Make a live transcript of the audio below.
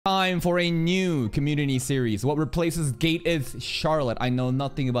Time for a new community series. What replaces Gate is Charlotte. I know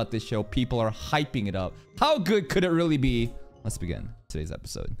nothing about this show. People are hyping it up. How good could it really be? Let's begin today's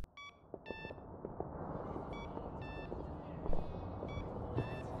episode.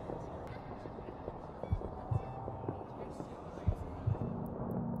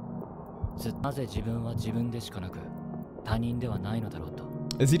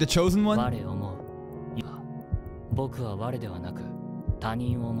 Is he the chosen one?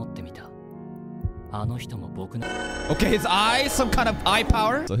 Okay, his eyes, some kind of eye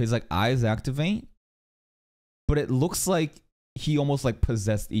power. So his like eyes activate, but it looks like he almost like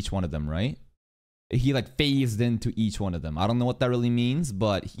possessed each one of them, right? He like phased into each one of them. I don't know what that really means,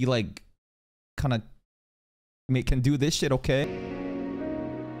 but he like kind of can do this shit. Okay.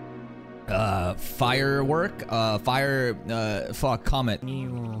 Firework. Fuck. Comet.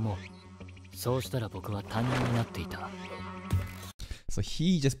 So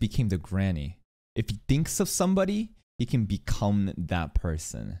he just became the granny. If he thinks of somebody, he can become that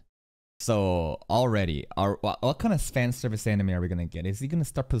person. So already, what kind of fan service anime are we gonna get? Is he gonna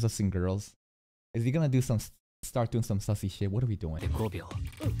start possessing girls? Is he gonna start doing some sussy shit? What are we doing?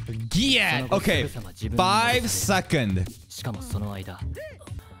 Yeah. Okay. 5 seconds.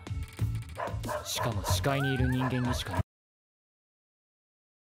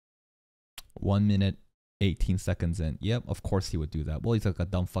 1 minute 18 seconds in. Yep, of course he would do that. Well, he's like a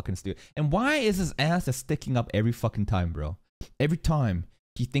dumb fucking student. And why is his ass just sticking up every fucking time, bro? Every time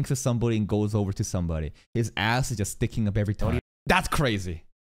he thinks of somebody and goes over to somebody, his ass is just sticking up every time. That's crazy.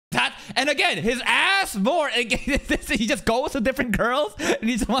 And again, his ass more. Again, he just goes to different girls and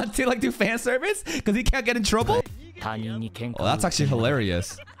he just wants to like do fan service because he can't get in trouble. Oh, that's actually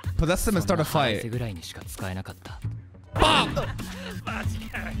hilarious. Possess him and start a fight. Bam!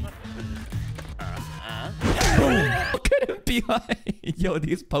 Look at him behind. Yo,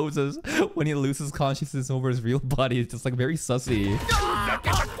 these poses when he loses consciousness over his real body is just like very sussy.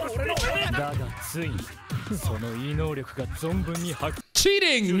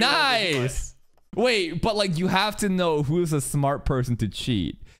 Cheating! Nice! Wait, but like you have to know who's a smart person to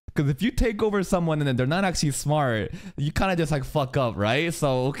cheat. Because if you take over someone and then they're not actually smart, you kind of just like fuck up, right?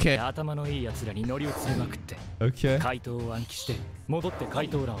 So, okay. Okay.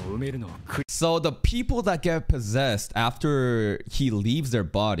 So the people that get possessed after he leaves their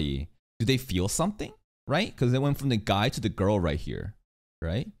body, do they feel something? Right? Because they went from the guy to the girl right here.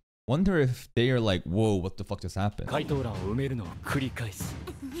 Right? Wonder if they are like, whoa, what the fuck just happened?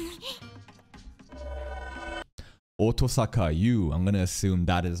 Otosaka, you. I'm gonna assume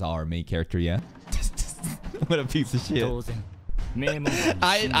that is our main character, yeah? What a piece of shit.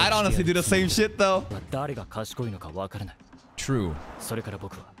 I'd honestly do the same shit though. True.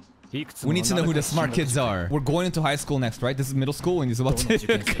 We need to know who the smart kids are. We're going into high school next, right? This is middle school and he's about to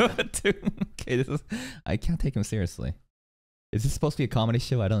go to... Okay, this is... I can't take him seriously. Is this supposed to be a comedy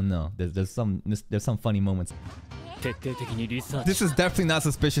show? I don't know. There's some funny moments. This is definitely not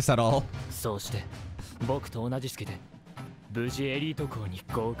suspicious at all.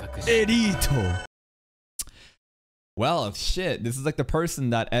 Elito. Well, shit. This is like the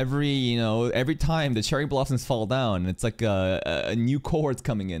person that every time the cherry blossoms fall down, it's like a new cohort's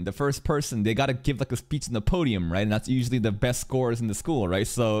coming in. The first person, they gotta give like a speech in the podium, right? And that's usually the best scores in the school, right?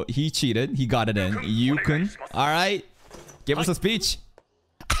 So he cheated. He got it in. You can. All right. Give us a speech.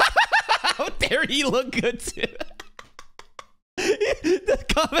 How dare he look good too? The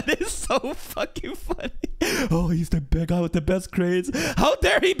comment is so fucking funny. Oh, he's the big guy with the best grades. How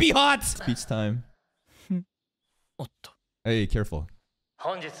dare he be hot? Speech time. Hey, careful.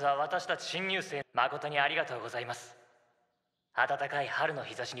 Oh, he's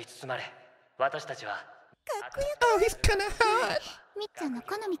kind of hot.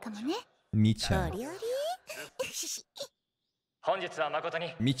 Mi-chan.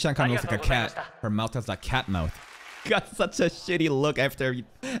 Mi-chan kind of looks like a cat. Her mouth has a cat mouth. Got such a shitty look after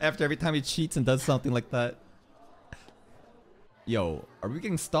every time he cheats and does something like that. Yo, are we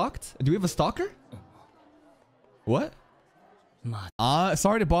getting stalked? Do we have a stalker? What?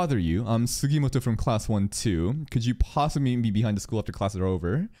 Sorry to bother you. I'm Sugimoto from class 1-2. Could you possibly be behind the school after classes are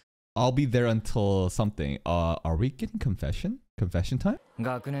over? I'll be there until something. Are we getting confession? Confession time? Okay,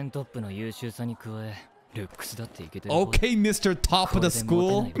 Mr. Top of the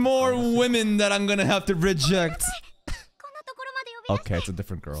school. More women that I'm gonna have to reject. Okay, it's a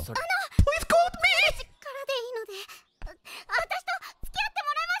different girl. Please go with me!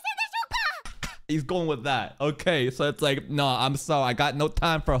 He's going with that. Okay, so it's like, no, I'm sorry. I got no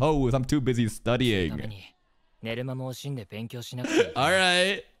time for hoes. I'm too busy studying. Alright.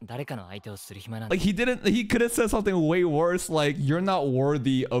 Like he could have said something way worse, like, you're not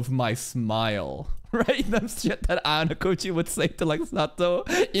worthy of my smile. Right? That's shit that Anakochi would say to like Sato.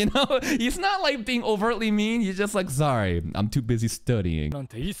 You know? He's not like being overtly mean, he's just like, sorry, I'm too busy studying.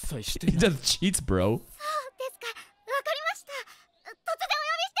 He just cheats, bro.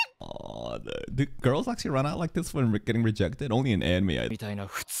 Oh, do girls actually run out like this when getting rejected? Only in anime.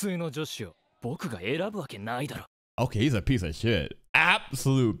 Okay, he's a piece of shit.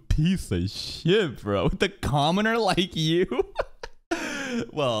 Absolute piece of shit, bro. The commoner like you?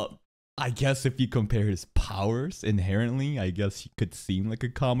 Well, I guess if you compare his powers inherently, I guess he could seem like a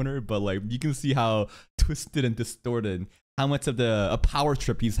commoner, but like you can see how twisted and distorted, how much of a power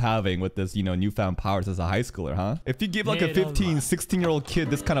trip he's having with this, you know, newfound powers as a high schooler, huh? If you give like a 15, 16-year-old kid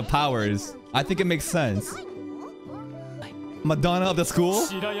this kind of powers, I think it makes sense. Madonna of the school?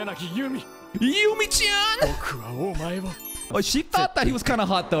 Yumi-chan! Oh, she thought that he was kind of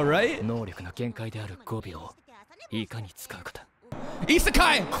hot though, right?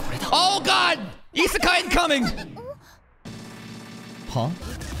 Isekai! Oh god! Isekai incoming! Huh?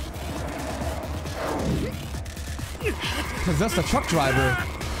 Possess the truck driver.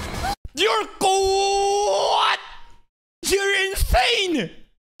 You're what? You're insane!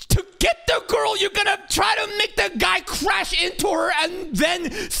 To get the girl, you're gonna try to make the guy crash into her and then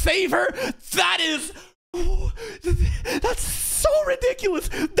save her? That is... That's so ridiculous.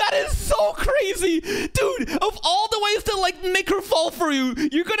 That is so crazy. Dude, of all the ways to like make her fall for you,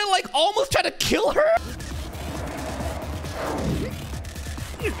 you're gonna like almost try to kill her?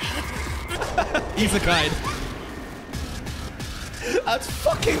 Isekai. That's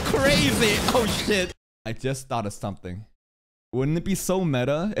fucking crazy. Oh shit. I just thought of something. Wouldn't it be so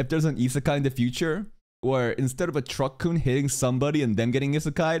meta if there's an isekai in the future where instead of a truck-kun hitting somebody and them getting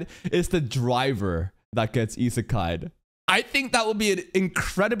isekai'd, it's the driver that gets isekai'd? I think that would be an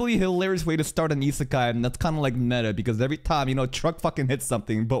incredibly hilarious way to start an isekai, and that's kind of like meta because every time, you know, truck fucking hits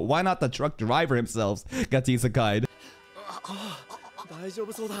something, but why not the truck driver himself gets isekai'd?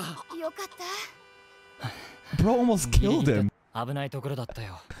 Bro almost killed him.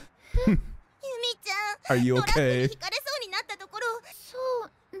 Are you okay?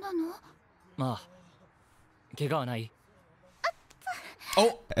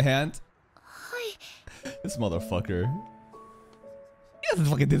 Oh, a hand. This motherfucker. He doesn't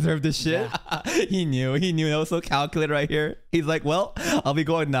fucking deserve this shit. He knew that was so calculated right here. He's like, well, I'll be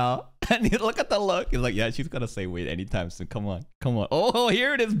going now. And he look at the look. He's like, yeah, she's gonna say wait anytime soon. Come on, come on. Oh,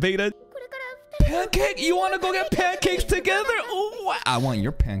 here it is, beta. Pancake? You wanna go get pancakes together? Oh, I want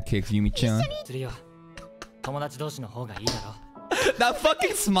your pancakes, Yumi-chan. That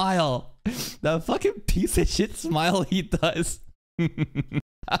fucking smile. That fucking piece of shit smile he does.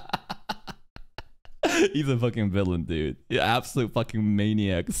 He's a fucking villain, dude. Yeah, absolute fucking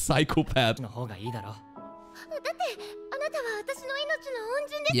maniac. Psychopath.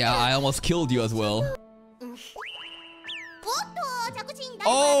 Yeah, I almost killed you as well.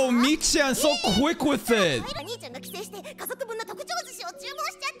 Oh, Mi-chan, so quick with it.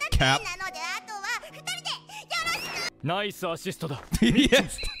 Cap. Nice assist.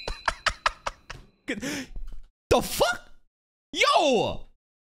 Yes. The fuck? Yo!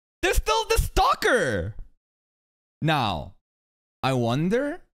 There's still the stalker! Now, I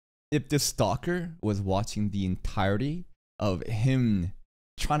wonder if the stalker was watching the entirety of him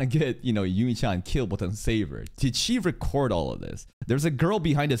trying to get, you know, Yumi-chan killed but then save her. Did she record all of this? There's a girl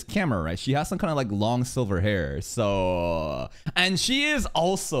behind his camera, right? She has some kind of like long silver hair. So, and she is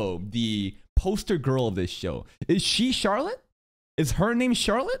also the poster girl of this show. Is she Charlotte? Is her name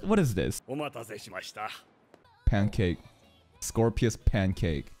Charlotte? What is this? Pancake. Scorpius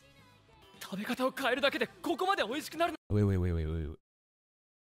pancake. Wait.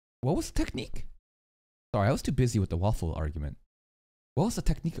 What was the technique? Sorry, I was too busy with the waffle argument. What was the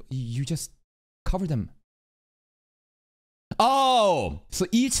technique? You just covered them. Oh! So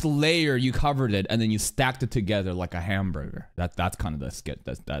each layer you covered it and then you stacked it together like a hamburger. That's kind of the skit.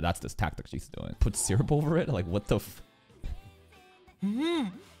 That's this tactic she's doing. Put syrup over it? Like what the f...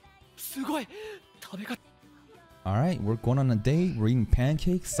 Alright, we're going on a date. We're eating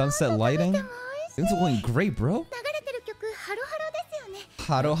pancakes, sunset lighting. Things are going great, bro.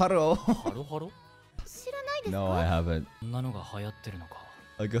 Haro haro. No, I haven't.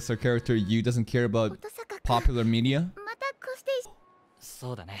 I guess our character Yu doesn't care about popular media.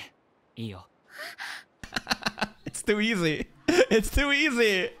 It's too easy. It's too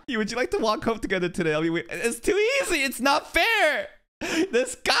easy. Would you like to walk home together today? I mean, it's too easy. It's not fair.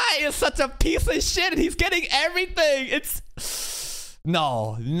 This guy is such a piece of shit and he's getting everything. It's...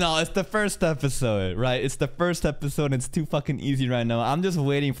 No, it's the first episode, right? It's the first episode. It's too fucking easy right now. I'm just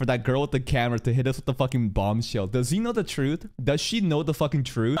waiting for that girl with the camera to hit us with the fucking bombshell. Does he know the truth? Does she know the fucking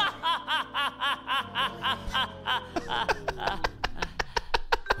truth? That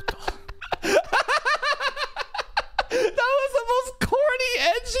was the most corny,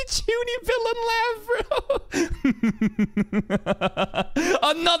 edgy, chuny villain laugh, bro.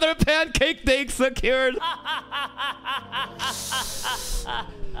 Another pancake date secured.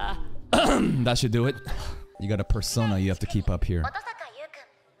 That should do it. You got a persona you have to keep up here.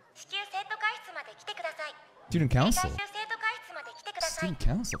 Student council. Student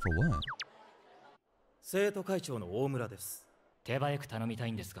council for what? 生徒会長の大村です。手早く頼みた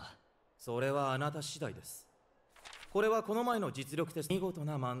いんですが、それはあなた次第です。これはこの前の実力テスト見事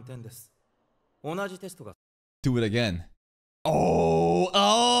な満点です。同じテストが Do it again.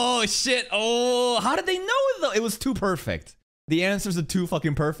 Oh shit. Oh, how did they know though? It was too perfect. The answers are too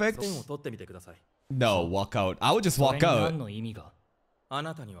fucking perfect. 点を取ってみてください。No, walk out. I would just walk out. あ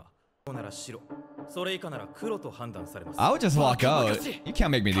なたにはなら白、それ以下なら黒と判断されます。 I would just walk out. You can't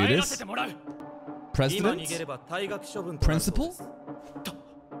make me do this. President? Principal?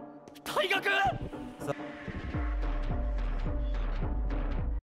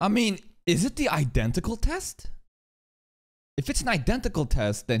 I mean, is it the identical test? If it's an identical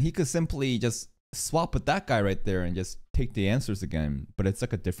test, then he could simply just swap with that guy right there and just take the answers again. But it's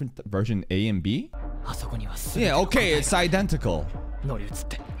like a different version A and B? Yeah, okay, it's identical.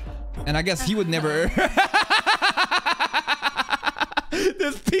 And I guess he would never...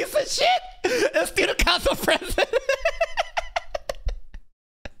 This piece of shit! A student council president!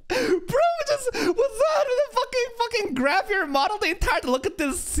 Bro, just was that the fucking grab your model the entire time? Look at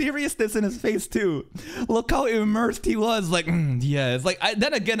this seriousness in his face too. Look how immersed he was. Like, yeah, it's like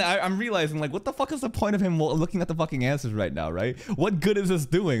then again I'm realizing like what the fuck is the point of him looking at the fucking answers right now, right? What good is this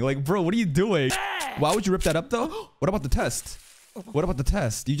doing? Like, bro, what are you doing? Why would you rip that up though? What about the test? What about the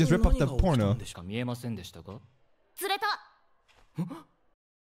test? You just rip up the porno.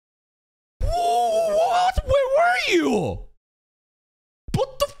 What? Where were you?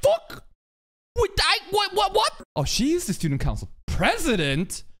 What the fuck? Wait, what? Oh, she is the student council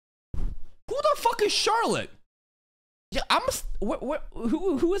president? Who the fuck is Charlotte? Yeah,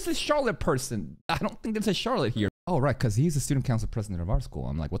 who is this Charlotte person? I don't think there's a Charlotte here. Oh, right, because he's the student council president of our school.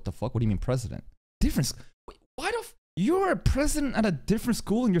 I'm like, what the fuck? What do you mean president? Different. Wait, why the you're a president at a different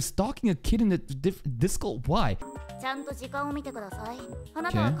school and you're stalking a kid in this school? Why? Okay.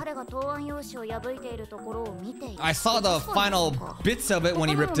 I saw the final bits of it when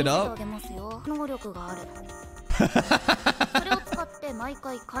he ripped it up.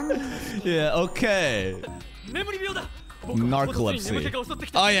 Yeah, okay.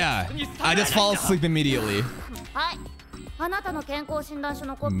 Narcolepsy. Oh yeah, I just fall asleep immediately.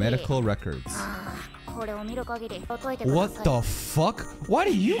 Medical records. What the fuck? Why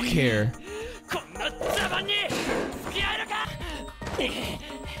do you care?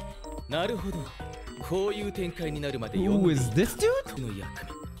 Who is this dude?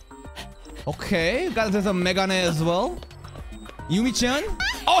 Okay, there's a Megane as well. Yumi-chan?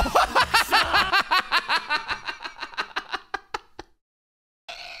 Oh!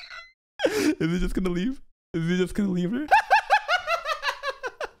 Is he just gonna leave? Is he just gonna leave her?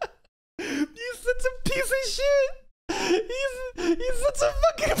 He's such a piece of shit. He's such a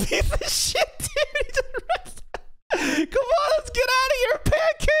fucking piece of shit, dude. He just rests. Come on, let's get out of here,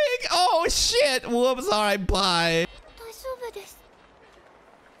 pancake. Oh shit. Whoops. All right, bye.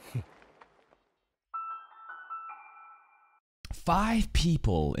 5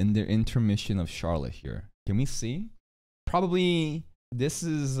 people in their intermission of Charlotte here. Can we see? Probably this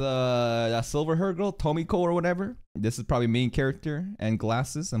is that silver hair girl, Tomiko or whatever. This is probably main character and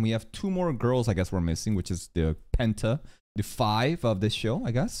glasses. And we have 2 more girls I guess we're missing, which is the Penta, the 5 of this show,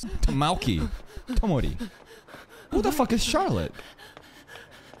 I guess. Tamauki, Tomori. Who the fuck is Charlotte?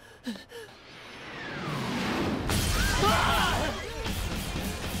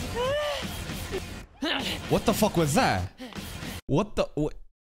 What the fuck was that? What the... What?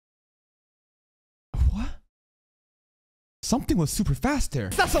 Something was super fast there.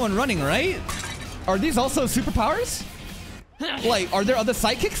 It's not someone running, right? Are these also superpowers? Like, are there other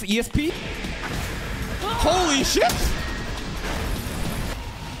sidekicks? ESP? Holy shit!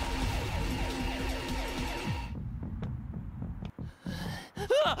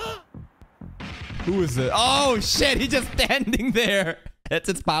 Who is it? Oh shit, he's just standing there. That's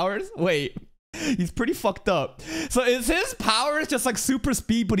its powers? Wait. He's pretty fucked up. So is his powers just like super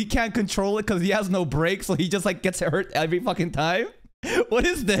speed, but he can't control it because he has no brakes, so he just like gets hurt every fucking time? What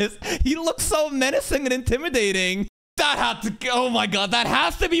is this? He looks so menacing and intimidating. That had to oh my god, that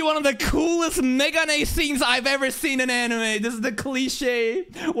has to be one of the coolest Megane scenes I've ever seen in anime. This is the cliche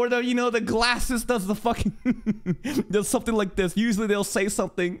where the the glasses does the fucking does something like this. Usually they'll say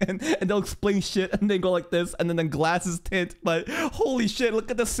something and they'll explain shit and they go like this and then the glasses tint. But holy shit,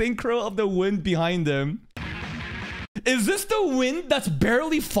 look at the synchro of the wind behind them. Is this the wind that's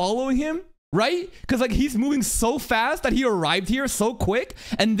barely following him? Right? Because like he's moving so fast that he arrived here so quick,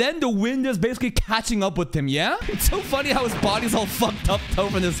 and then the wind is basically catching up with him, yeah? It's so funny how his body's all fucked up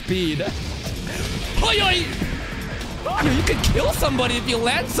over the speed. Oi, oi! Yo, you could kill somebody if you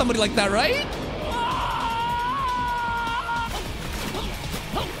land somebody like that, right?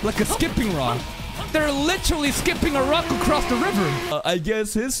 Like a skipping rock. They're literally skipping a rock across the river. I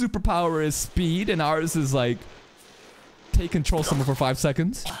guess his superpower is speed, and ours is like take control of someone for 5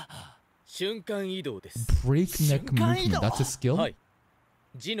 seconds. Breakneck movement. That's a skill?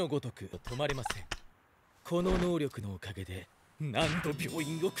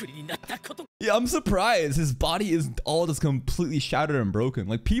 Yeah, I'm surprised. His body is all just completely shattered and broken.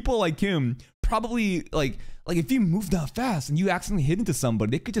 Like, people like him probably, like if you move that fast and you accidentally hit into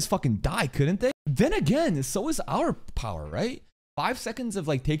somebody, they could just fucking die, couldn't they? Then again, so is our power, right? 5 seconds of,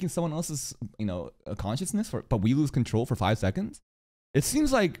 like, taking someone else's, consciousness, but we lose control for 5 seconds? It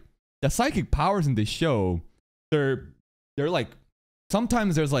seems like the psychic powers in this show, they're like,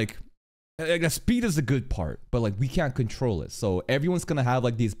 sometimes there's like the speed is the good part, but like we can't control it. So everyone's gonna have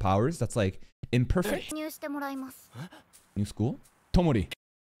like these powers that's like imperfect. New school? Tomori.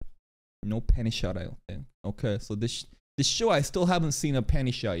 No penny shot, I don't think. Okay, so this show, I still haven't seen a penny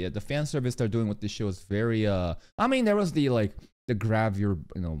shot yet. The fan service they're doing with this show is very I mean, there was the grab your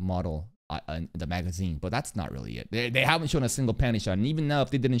model in the magazine, but that's not really it. They haven't shown a single panty shot, and even now, if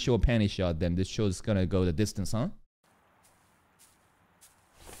they didn't show a panty shot, then this show is gonna go the distance, huh?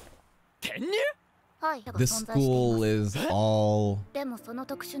 This school is all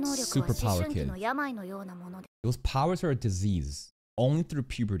superpower kids. Those powers are a disease, only through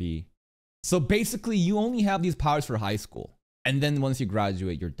puberty. So basically, you only have these powers for high school, and then once you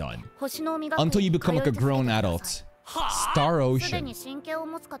graduate, you're done. Until you become like a grown adult. Star Ocean.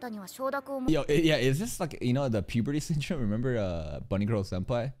 Yo, yeah, is this like, the puberty syndrome? Remember Bunny Girl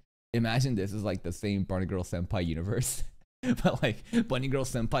Senpai? Imagine this is like the same Bunny Girl Senpai universe. But like, Bunny Girl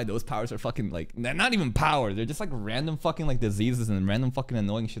Senpai, those powers are fucking like, they're not even powers. They're just like random fucking like diseases and random fucking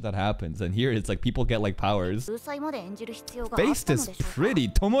annoying shit that happens. And here it's like people get like powers. Face is pretty.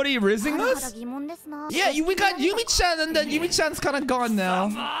 Tomori rizzing us? Yeah, we got Yumi-chan, and then Yumi-chan's kind of gone now.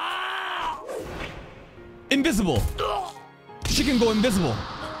 Invisible. She can go invisible.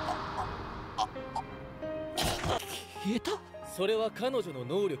 You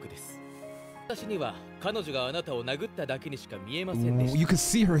can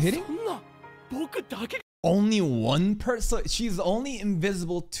see her hitting? Only one person? She's only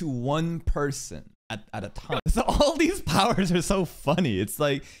invisible to one person at a time. So all these powers are so funny. It's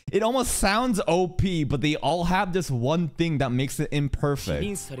like, it almost sounds OP, but they all have this one thing that makes it imperfect.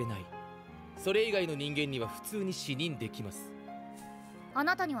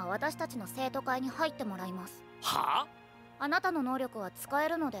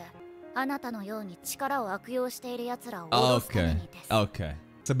 Okay.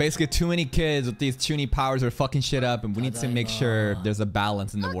 So basically, too many kids with these tuny powers are fucking shit up, and we need to make sure there's a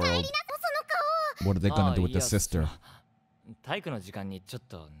balance in the world. What are they gonna do with the sister?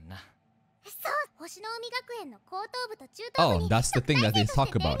 Oh, that's the thing that they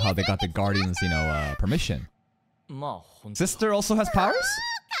talk about, how they got the Guardians, permission. Sister also has powers?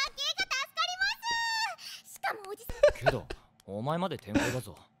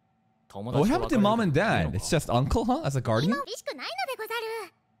 What happened to mom and dad? It's just uncle, huh? As a guardian?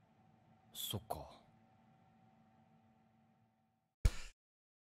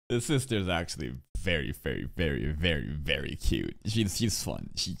 The sister's actually very, very, very, very, very cute. She's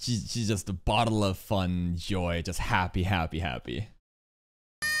fun. She's just a bottle of fun, joy, just happy, happy, happy.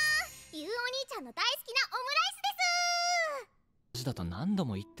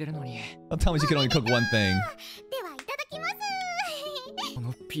 Don't tell me she can only cook one thing.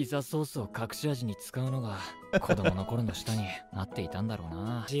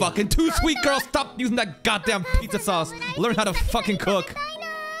 Fucking too sweet, girl! Stop using that goddamn pizza sauce! Learn how to fucking cook!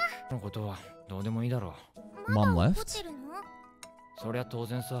 Mom left?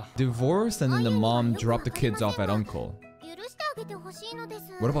 Divorced, and then the mom dropped the kids off at uncle.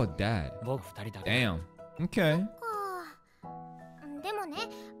 What about dad? Damn. Okay.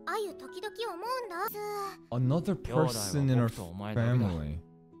 Another person in our family.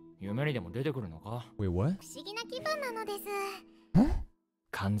 Wait, what? Huh?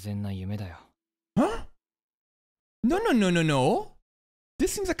 Huh? No, no, no, no, no.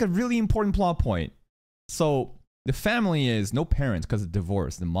 This seems like a really important plot point. So the family is no parents because of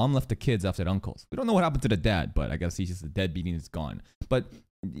divorce. The mom left the kids after the uncles. We don't know what happened to the dad, but I guess he's just a deadbeat and he's gone. But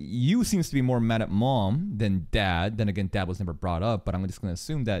you seems to be more mad at mom than dad. Then again, dad was never brought up, but I'm just gonna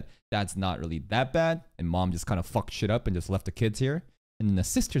assume that dad's not really that bad, and mom just kind of fucked shit up and just left the kids here. And then the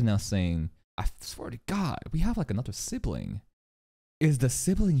sister's now saying, I swear to God, we have like another sibling. Is the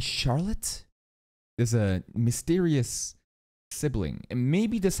sibling Charlotte? There's a mysterious sibling, and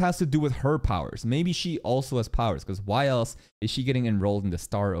maybe this has to do with her powers. Maybe she also has powers, because why else is she getting enrolled in the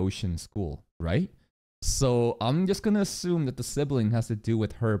Star Ocean school, right? So I'm just gonna assume that the sibling has to do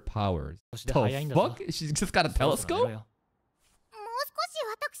with her powers. The fuck? She's just got a telescope?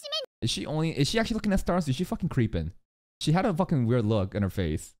 Is she actually looking at stars? Is she fucking creeping? She had a fucking weird look on her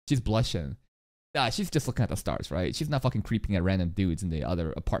face. She's blushing. Nah, she's just looking at the stars, right? She's not fucking creeping at random dudes in the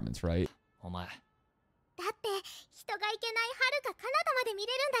other apartments, right?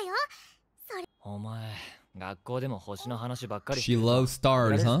 She loves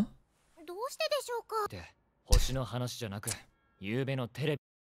stars, huh?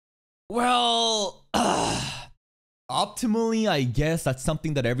 Well, optimally, I guess that's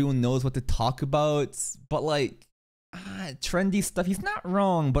something that everyone knows what to talk about. But like, trendy stuff, he's not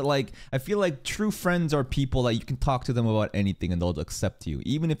wrong. But like, I feel like true friends are people that you can talk to them about anything and they'll accept you.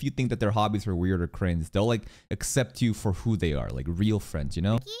 Even if you think that their hobbies are weird or cringe, they'll like accept you for who they are. Like real friends, you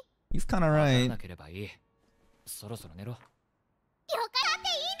know? He's kind of right.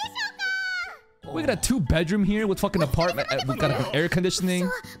 We got a 2-bedroom here with fucking apartment. We got air conditioning.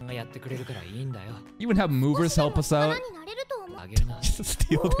 You even have movers help us out.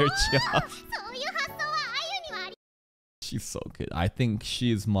 Steal their job. She's so good. I think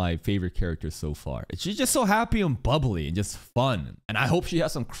she is my favorite character so far. She's just so happy and bubbly and just fun. And I hope she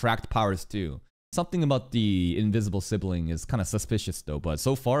has some cracked powers too. Something about the invisible sibling is kind of suspicious though. But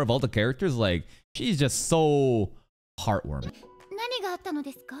so far of all the characters, like, she's just so heartwarming.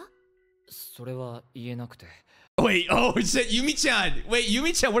 Wait, oh shit, Yumi-chan! Wait,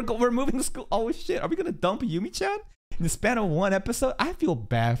 Yumi-chan, we're moving to school. Oh shit, are we gonna dump Yumi-chan? In the span of one episode? I feel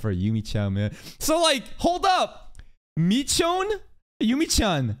bad for Yumi-chan, man. So like, hold up! Michon,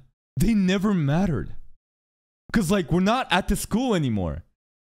 Yumi-chan, they never mattered. Cause like, we're not at the school anymore.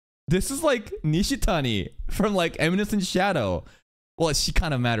 This is like Nishitani from like Eminence in Shadow. Well, she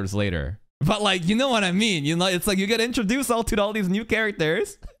kind of matters later. But like, you know what I mean? You know, it's like you get introduced to all these new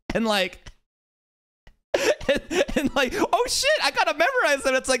characters. And like, and like, oh shit, I gotta memorize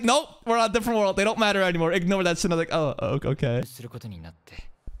it. It's like, nope, we're on a different world. They don't matter anymore. Ignore that shit. I was like, oh, okay.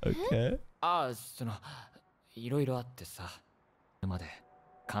 Okay.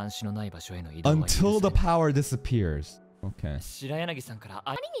 Until the power disappears. Okay.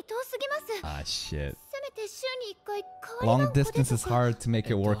 Ah, shit. Long distance is hard to make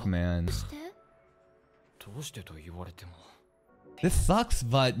it work, man. This sucks,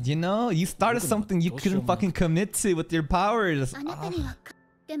 but you know, you started something you couldn't fucking commit to with your powers. Oh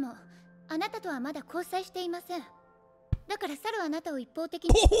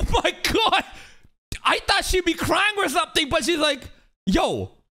my god! I thought she'd be crying or something, but she's like,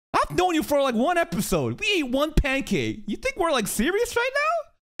 yo, I've known you for like one episode. We ate one pancake. You think we're like serious right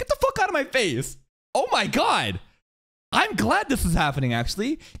now? Get the fuck out of my face. Oh my god. I'm glad this is happening,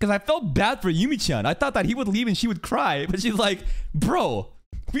 actually, because I felt bad for Yumi-chan. I thought that he would leave and she would cry, but she's like, bro,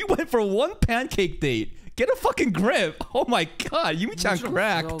 we went for one pancake date. Get a fucking grip. Oh my god, Yumi-chan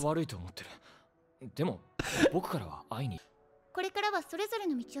cracked.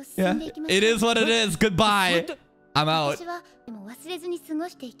 Yeah, it is what it is. Goodbye. I'm out.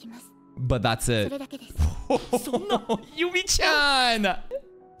 But that's it. Yumi-chan!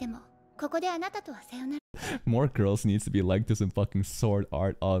 More girls needs to be like this in fucking Sword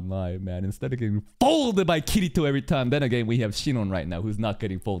Art Online, man. Instead of getting folded by Kirito every time. Then again, we have Shinon right now who's not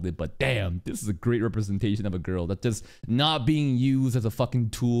getting folded. But damn, this is a great representation of a girl that's just not being used as a fucking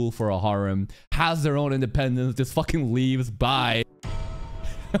tool for a harem. Has their own independence, just fucking leaves. Bye.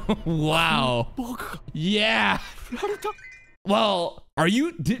 Wow. Yeah. Well, are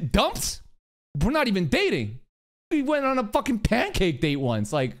you dumped? We're not even dating. We went on a fucking pancake date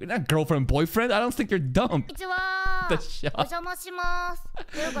once. Like, not girlfriend, boyfriend. I don't think you're dumped. The shot.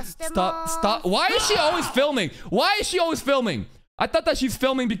 Stop. Why is she always filming? Why is she always filming? I thought that she's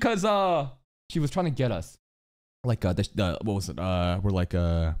filming because, she was trying to get us. Like, what was it?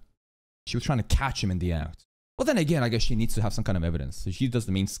 She was trying to catch him in the act. Well, then again, I guess she needs to have some kind of evidence. So she does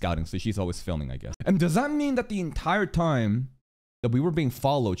the main scouting, so she's always filming, I guess. And does that mean that the entire time that we were being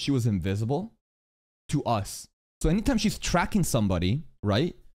followed, she was invisible to us? So anytime she's tracking somebody,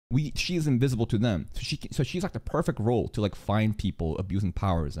 right? she is invisible to them. So she's like the perfect role to like find people abusing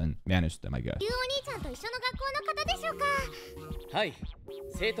powers and manage them, I guess. ゆうお兄ちゃんと一緒の学校の方でしょうか。はい、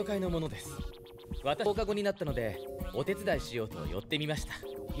生徒会のものです。私放課後になったのでお手伝いしようと寄ってみました。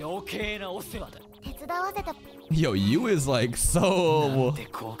余計なお世話だ。手伝わせて。Yo, you is like so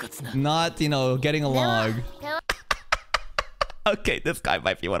not, you know, getting along. Okay, this guy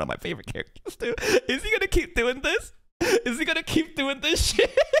might be one of my favorite characters too. Is he gonna keep doing this? Is he gonna keep doing this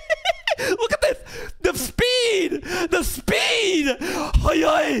shit? Look at this! The speed! The speed!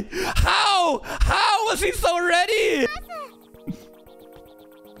 How? How was he so ready?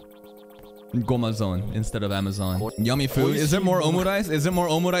 Goma zone instead of Amazon. Yummy food. Is there more omurice? Is there more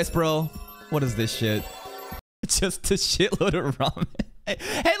omurice, bro? What is this shit? Just a shitload of ramen. At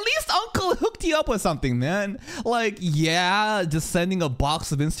least Uncle hooked you up with something, man. Like, yeah, just sending a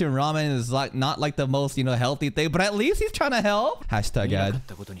box of instant ramen is like not like the most, you know, healthy thing, but at least he's trying to help. Hashtag ad.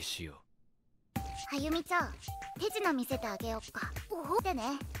 あゆみちゃん、手品見せてあげようか。おほでね。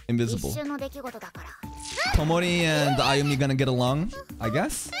Invisible. 一瞬の出来事だから。Tomori and Ayumi gonna get along, I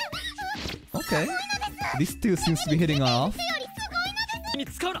guess. Okay. These two seems to be hitting off.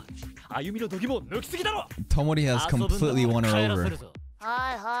 Tomori has completely won her over.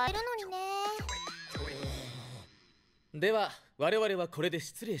 はいはい。いるのにね。では、我々はこれで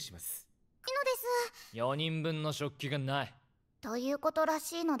失礼します。いいのです。4人分の食器がない。ということら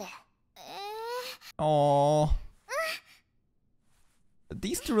しいので。Aww.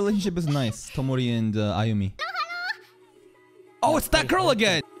 These two relationship is nice, Tomori and Ayumi. Oh, it's that girl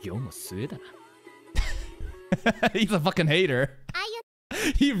again! He's a fucking hater.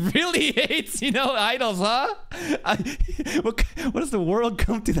 He really hates, you know, idols, huh? What does the world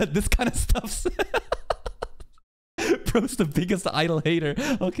come to that this kind of stuff? Bro's the biggest idol hater.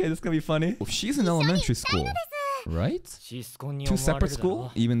 Okay, this is gonna be funny. She's in elementary school, right? Two separate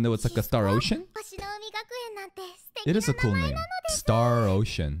school, even though it's like a Star Ocean? It is a cool name. Star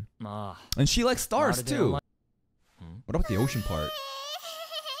Ocean. And she likes stars too. What about the ocean part?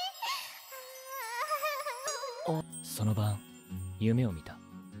 その晩、夢を見た。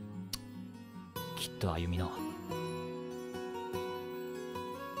きっと歩みの。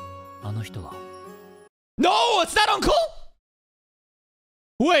あの人は。No, it's not Uncle!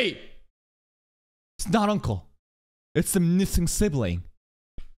 Wait! It's not Uncle. It's the missing sibling.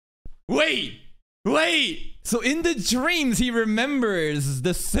 Wait! Wait! So in the dreams, he remembers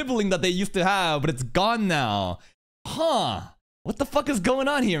the sibling that they used to have, but it's gone now. Huh? What the fuck is going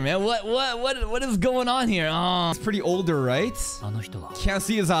on here, man? What is going on here? Oh, he's pretty older, right? Can't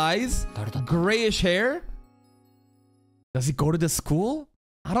see his eyes. Grayish hair. Does he go to this school?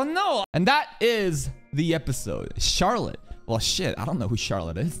 I don't know. And that is the episode. Charlotte. Well, shit, I don't know who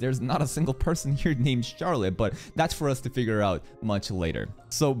Charlotte is. There's not a single person here named Charlotte, but that's for us to figure out much later.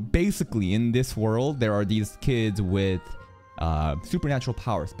 So basically, in this world, there are these kids with supernatural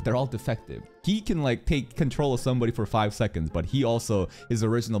powers, but they're all defective. He can like take control of somebody for 5 seconds, but he also, his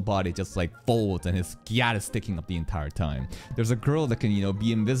original body just like folds and his gyat is sticking up the entire time. There's a girl that can, you know,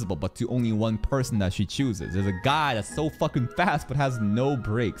 be invisible, but to only one person that she chooses. There's a guy that's so fucking fast, but has no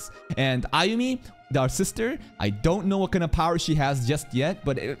brakes. And Ayumi, our sister, I don't know what kind of power she has just yet,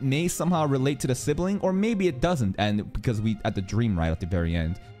 but it may somehow relate to the sibling, or maybe it doesn't. And because we, at the dream, right at the very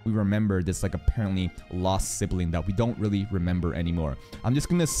end, we remember this like apparently lost sibling that we don't really remember anymore. I'm just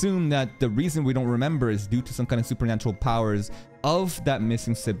gonna assume that the reason we don't remember is due to some kind of supernatural powers of that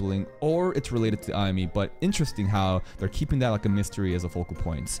missing sibling, or it's related to Ayumi. But interesting how they're keeping that like a mystery as a focal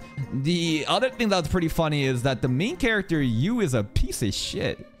point. The other thing that's pretty funny is that the main character, Yu, is a piece of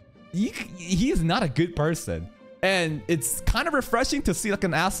shit. He is not a good person. And it's kind of refreshing to see like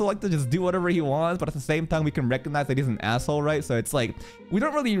an asshole like to just do whatever he wants, but at the same time we can recognize that he's an asshole, right? So it's like we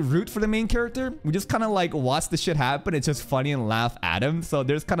don't really root for the main character. We just kind of like watch the shit happen. It's just funny and laugh at him. So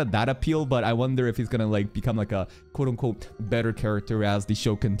there's kind of that appeal, but I wonder if he's gonna like become like a quote-unquote better character as the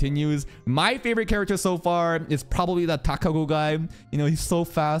show continues. My favorite character so far is probably that Takago guy. You know, he's so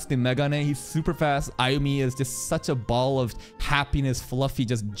fast in Megane. He's super fast. Ayumi is just such a ball of happiness, fluffy,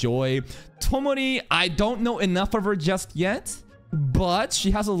 just joy. Tomori, I don't know enough of her just yet, but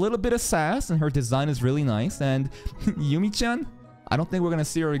she has a little bit of sass and her design is really nice. And Yumi-chan, I don't think we're gonna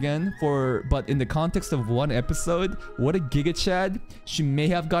see her again but in the context of one episode, what a Giga Chad. She may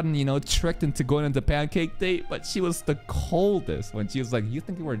have gotten, you know, tricked into going on the pancake date, but she was the coldest when she was like, you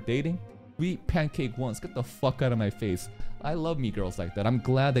think we were dating? We pancake once, get the fuck out of my face. I love me girls like that. I'm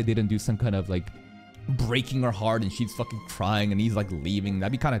glad they didn't do some kind of like breaking her heart and she's fucking crying and he's like leaving.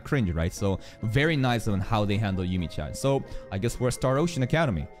 That'd be kind of cringe, right? So very nice on how they handle Yumi-chan. So I guess we're Star Ocean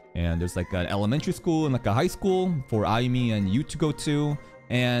Academy and there's like an elementary school and like a high school for Ayumi and Yu to go to.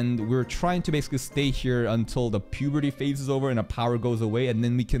 And we're trying to basically stay here until the puberty phase is over and the power goes away, and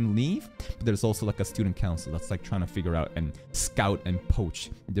then we can leave. But there's also like a student council that's like trying to figure out and scout and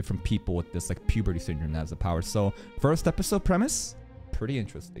poach different people with this like puberty syndrome that has the power. So first episode premise, pretty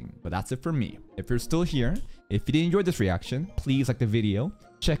interesting. But that's it for me. If you're still here, if you did enjoy this reaction, please like the video,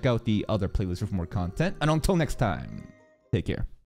 check out the other playlist for more content, and until next time, take care.